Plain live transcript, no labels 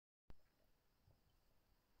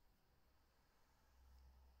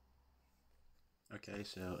Okay,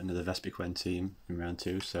 so another Vespiquen team in round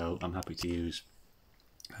 2, so I'm happy to use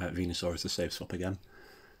Venusaur as the safe swap again.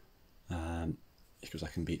 Because I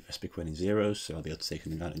can beat Vespiquen in zeros, so I'll be able to take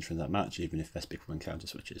an advantage from that match, even if Vespiquen counter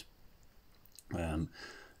switches. So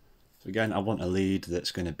again, I want a lead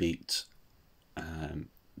that's going to beat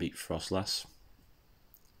Frostlass.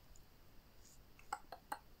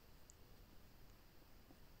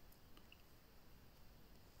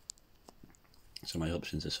 So my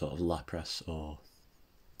options are sort of Lapras or...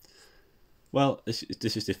 Well, this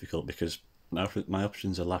is difficult because my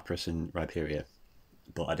options are Lapras and Rhyperior,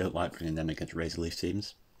 but I don't like bringing them against Razor Leaf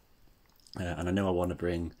teams. And I know I want to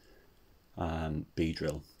bring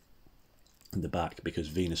Beedrill in the back because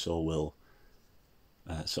Venusaur will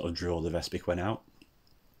sort of draw the Vespiquen out.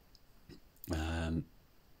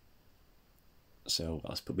 So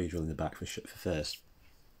let's put Beedrill in the back for first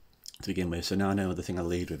to begin with. So now I know the thing I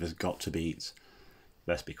lead with has got to beat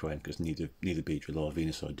Vespiquen because neither Beedrill or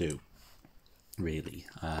Venusaur do, really.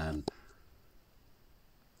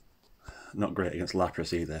 Not great against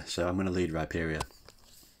Lapras either, so I'm going to lead Rhyperior.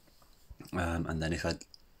 And then if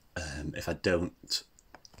I don't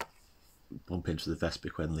bump into the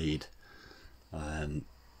Vespiquen lead, I'll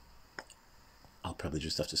probably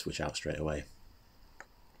just have to switch out straight away.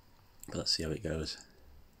 But let's see how it goes.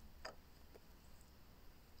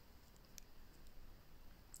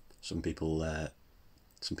 Some people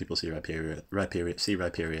see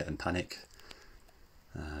Rhyperior and panic.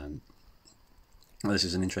 Well, this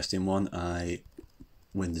is an interesting one. I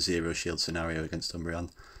win the zero shield scenario against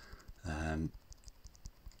Umbreon,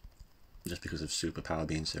 just because of superpower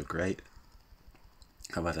being so great.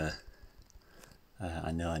 However,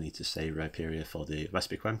 I know I need to save Rhyperior for the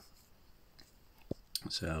Vespiquen,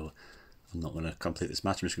 so I'm not going to complete this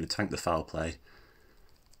match. I'm just going to tank the foul play,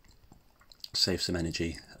 save some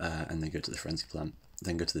energy, and then go to the Frenzy Plant,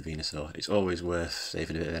 then go to the Venusaur. It's always worth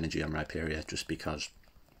saving a bit of energy on Rhyperior just because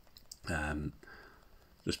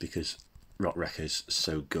Rock Wrecker's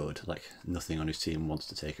so good. Like, nothing on his team wants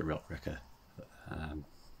to take a Rock Wrecker.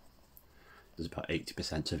 There's about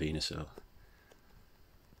 80% to Venusaur.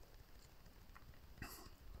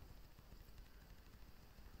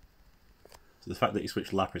 So the fact that he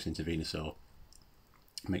switched Lapras into Venusaur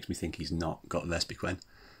makes me think he's not got Vespiquen.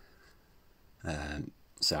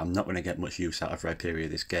 So I'm not going to get much use out of Rhyperior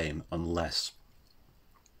this game unless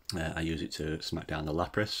I use it to smack down the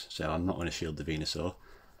Lapras. So I'm not going to shield the Venusaur,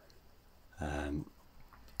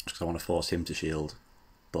 because I want to force him to shield,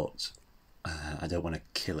 but I don't want to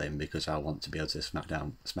kill him because I want to be able to smack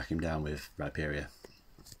him down with Rhyperior.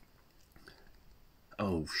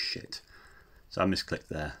 Oh shit! So I misclicked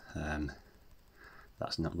there.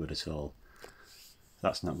 That's not good at all.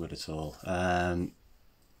 That's not good at all. I've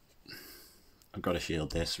got to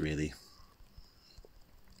shield this, really.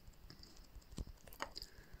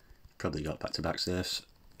 Probably got back-to-back surfs,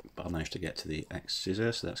 but I managed to get to the X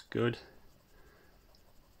scissor, so that's good.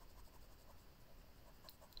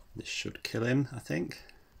 This should kill him, I think.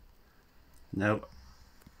 No.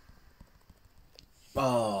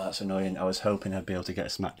 Oh, that's annoying. I was hoping I'd be able to get a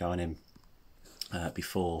smackdown on him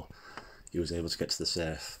before he was able to get to the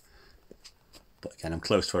surf. But again, I'm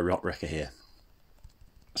close to a Rock Wrecker here.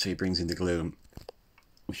 So he brings in the Gloom,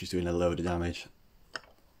 which is doing a load of damage.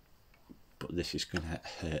 But this is going to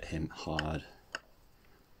hurt him hard.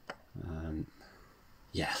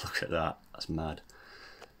 Yeah, look at that. That's mad.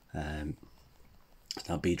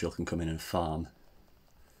 Now Beedrill can come in and farm.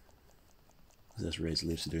 Those Razor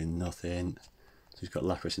Leafs are doing nothing. So he's got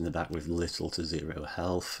Lapras in the back with little to zero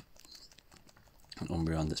health. An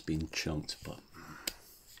Umbreon that's been chunked, but...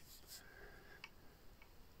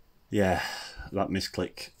 Yeah, that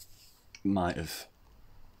misclick might have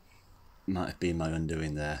been my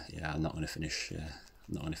undoing there. Yeah, I'm not going to finish. I'm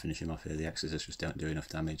not going to finish him off here. The X's just don't do enough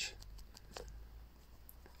damage.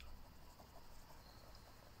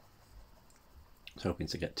 I was hoping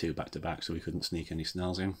to get 2 back to back so we couldn't sneak any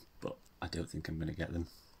snarls in, but I don't think I'm going to get them.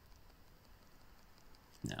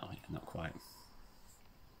 No, not quite.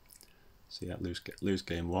 So yeah, lose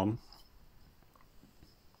game 1.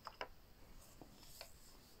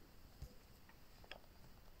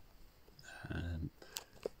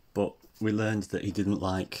 But we learned that he didn't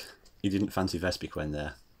fancy Vespiquen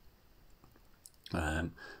there.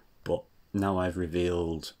 But now I've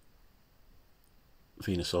revealed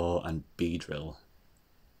Venusaur and Beedrill,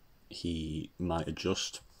 he might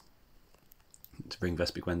adjust to bring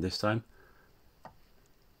Vespiquen this time.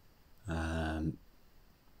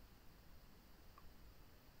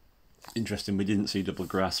 Interesting, we didn't see double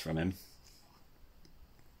grass from him.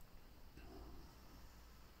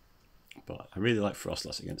 But I really like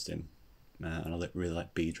Frostlass against him, and I really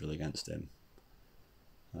like Beedrill against him.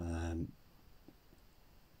 So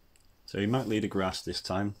he might lead a grass this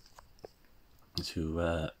time,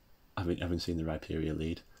 to having seen the Rhyperia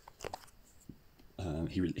lead.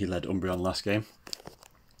 He led Umbreon last game,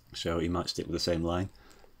 so he might stick with the same line,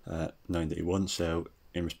 knowing that he won. So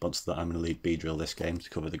in response to that, I'm going to lead Beedrill this game to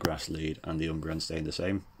cover the grass lead and the Umbreon staying the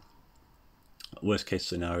same. Worst case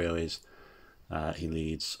scenario is he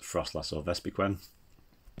leads Frostlass or Vespiquen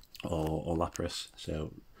or Lapras.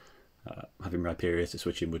 So having Rhyperia to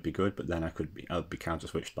switch in would be good, but then I'd be counter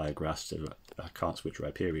switched by a grass, so I can't switch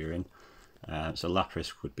Rhyperia in. So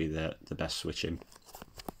Lapras would be the best switch in.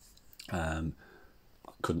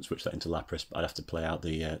 Couldn't switch that into Lapras, but I'd have to play out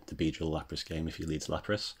the Beedrill Lapras game if he leads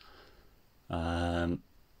Lapras.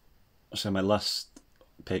 So my last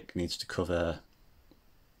pick needs to cover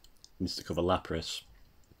Lapras,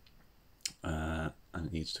 and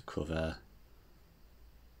it needs to cover.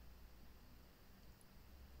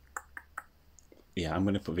 Yeah, I'm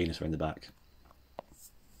going to put Venusaur in the back,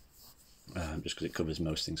 just because it covers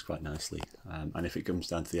most things quite nicely. And if it comes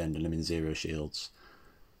down to the end and I'm in 0 shields,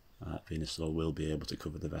 Venusaur will be able to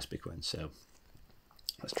cover the Vespiquen. So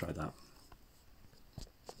let's try that.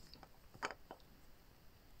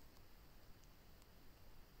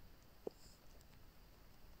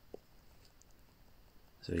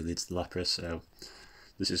 So he leads the Lapras, so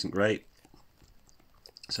this isn't great.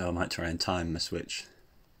 So I might try and time my switch.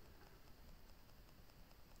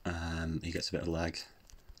 He gets a bit of lag.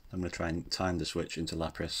 I'm going to try and time the switch into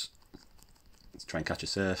Lapras to try and catch a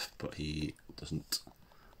surf, but he doesn't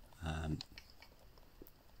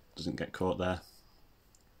get caught there.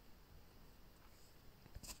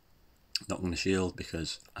 Not going to shield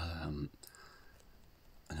because I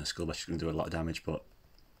know Skull Bash is going to do a lot of damage, but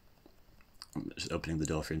I'm just opening the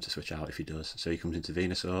door for him to switch out if he does. So he comes into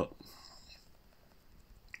Venusaur.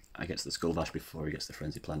 I get to the Skull Bash before he gets the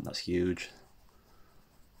Frenzy Plant. That's huge.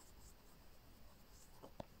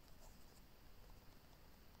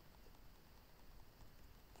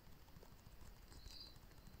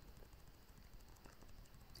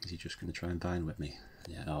 Is he just going to try and bind with me?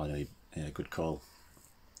 Yeah, oh no, yeah, good call.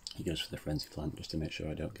 He goes for the Frenzy Plant just to make sure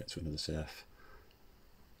I don't get to another surf.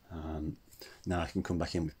 Now I can come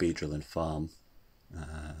back in with Beedrill and farm.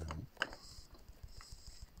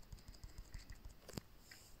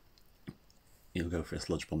 He'll go for a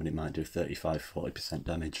Sludge Bomb and it might do 35–40%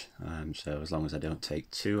 damage. So as long as I don't take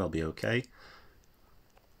 2, I'll be okay.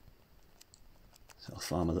 So I'll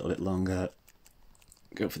farm a little bit longer.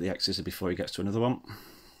 Go for the X-Scissor before he gets to another one.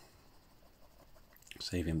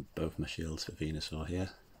 Saving both my shields for Venusaur here.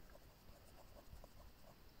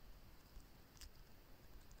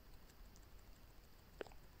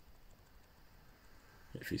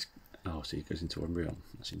 If he's so he goes into Umbreon.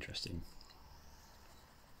 That's interesting.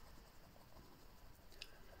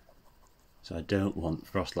 So I don't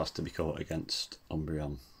want Frostlass to be caught against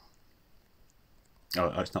Umbreon. Oh,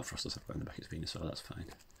 it's not Frostlass I've got in the back, it's Venusaur, that's fine.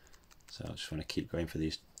 So I just want to keep going for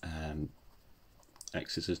these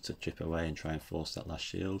X-Scissors to chip away and try and force that last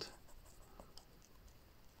shield.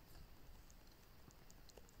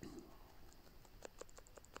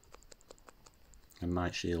 I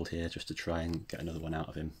might shield here just to try and get another one out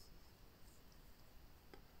of him.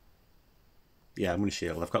 Yeah, I'm going to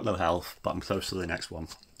shield. I've got low health, but I'm close to the next one.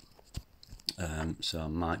 So I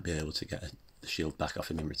might be able to get the shield back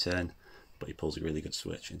off him in return, but he pulls a really good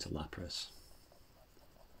switch into Lapras.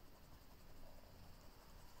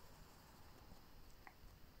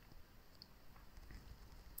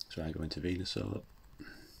 So I go into Venusaur.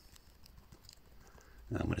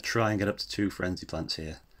 Now I'm going to try and get up to 2 Frenzy Plants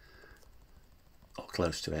here. Or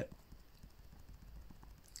close to it.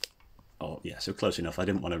 Oh yeah, so close enough. I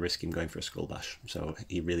didn't want to risk him going for a Skull Bash, so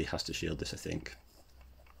he really has to shield this, I think.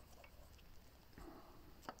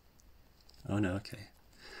 Oh no, okay.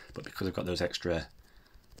 But because I've got those extra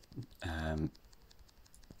Vine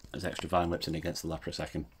Whips in against the Lapras, I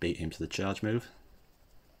can beat him to the charge move.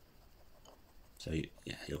 So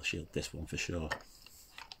yeah, he'll shield this one for sure.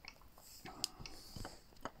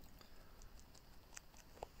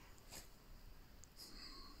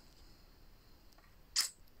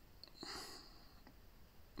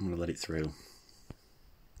 I'm going to let it through.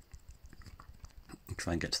 And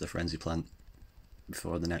try and get to the Frenzy Plant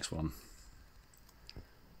before the next one.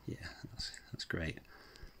 Yeah, that's great.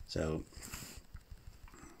 So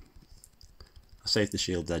I saved the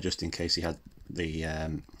shield there just in case he had the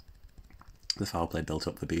foul play built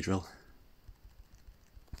up for Beedrill.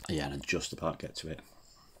 Yeah, and I just about get to it.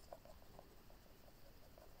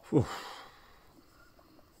 Whew.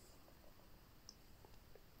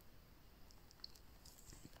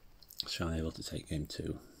 So I'm able to take game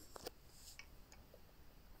 2.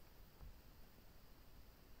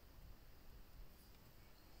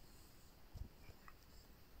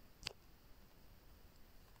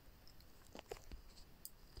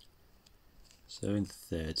 So in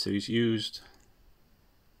third, so he's used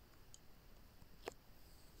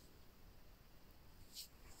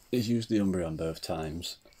the Umbreon both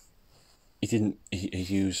times. He didn't. He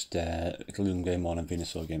used Gloom game 1 and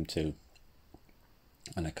Venusaur game 2,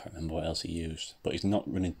 and I can't remember what else he used. But he's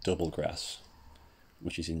not running double grass,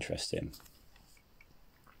 which is interesting.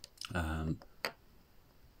 Now,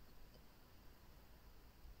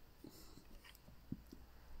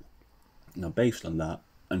 based on that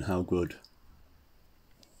and how good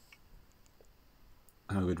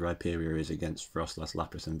Rhyperior is against Frostlass,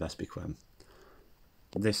 Lapras, and Vespiquen,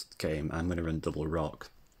 this game I'm going to run double rock.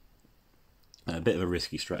 A bit of a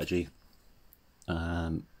risky strategy.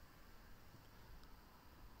 But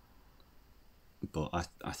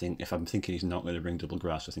I think if I'm thinking he's not going to bring double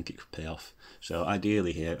grass, I think it could pay off. So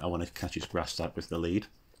ideally here, I want to catch his grass type with the lead.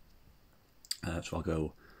 So I'll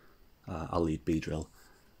go. I'll lead Beedrill,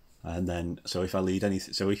 and then so if I lead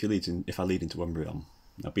anything, so if I lead into Umbreon,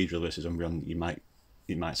 now Beedrill versus Umbreon, you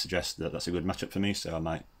might suggest that that's a good matchup for me. So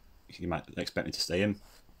you might expect me to stay in.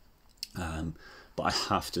 But I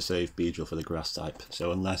have to save Beedrill for the grass type.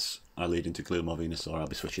 So unless I lead into Gloom or Venusaur, I'll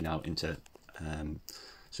be switching out into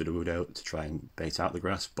Sudowoodo to try and bait out the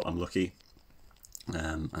grass. But I'm lucky,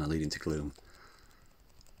 and I lead into Gloom.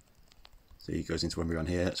 So he goes into Umbreon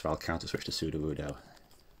here, so I'll counter switch to Sudowoodo.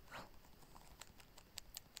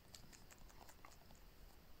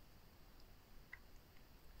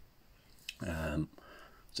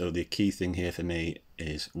 So the key thing here for me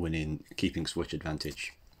is keeping switch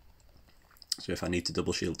advantage. So if I need to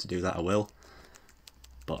double shield to do that, I will.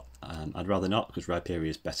 But I'd rather not, because Rhyperior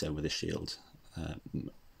is better with a shield,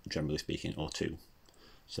 generally speaking, or 2.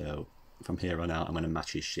 So from here on out, I'm going to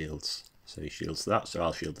match his shields. So he shields that, so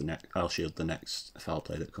I'll shield the next foul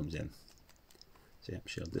play that comes in. So yeah,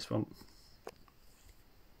 shield this one.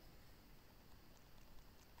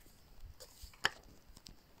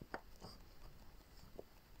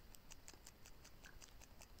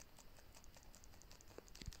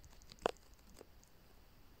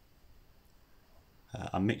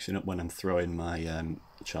 I'm mixing up when I'm throwing my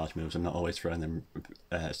charge moves. I'm not always throwing them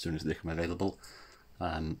as soon as they become available.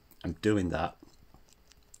 I'm doing that.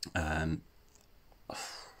 Don't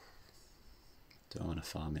want to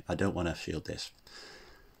farm it. I don't want to shield this.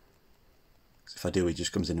 If I do, he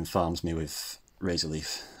just comes in and farms me with Razor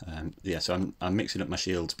Leaf. Yeah, so I'm mixing up my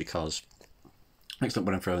shields because mixing up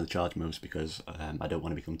when I'm throwing the charge moves because I don't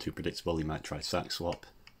want to become too predictable. He might try sack swap.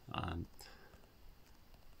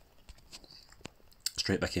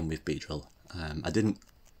 Straight back in with Beedrill. I didn't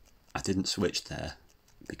switch there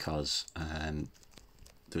because there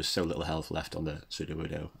was so little health left on the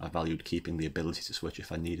Sudowoodo. I valued keeping the ability to switch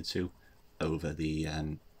if I needed to over the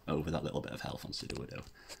over that little bit of health on Sudowoodo.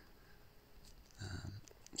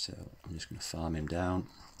 So I'm just going to farm him down.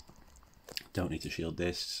 Don't need to shield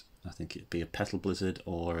this. I think it'd be a Petal Blizzard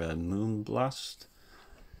or a Moon Blast.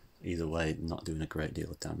 Either way, not doing a great deal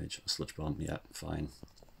of damage. A Sludge Bomb, yeah, fine.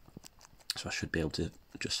 So I should be able to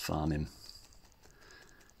just farm him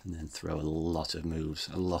and then throw a lot of moves,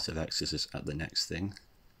 a lot of X's at the next thing.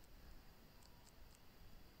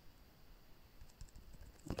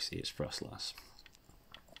 Let's see, it's Frostlass.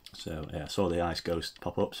 So yeah, I saw the Ice Ghost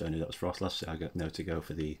pop up, so I knew that was Frostlass, so I know to go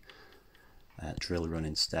for the Drill Run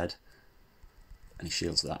instead. And he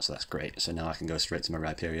shields that, so that's great. So now I can go straight to my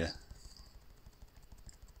Rhyperior.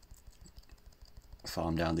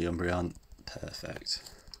 Farm down the Umbreon. Perfect.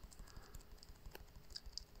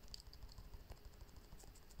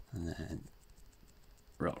 And then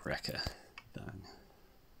Rock Wrecker. Bang.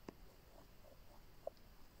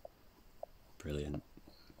 Brilliant.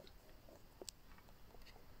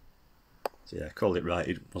 So yeah, I called it right.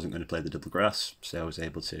 He wasn't going to play the double grass, so I was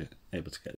able to get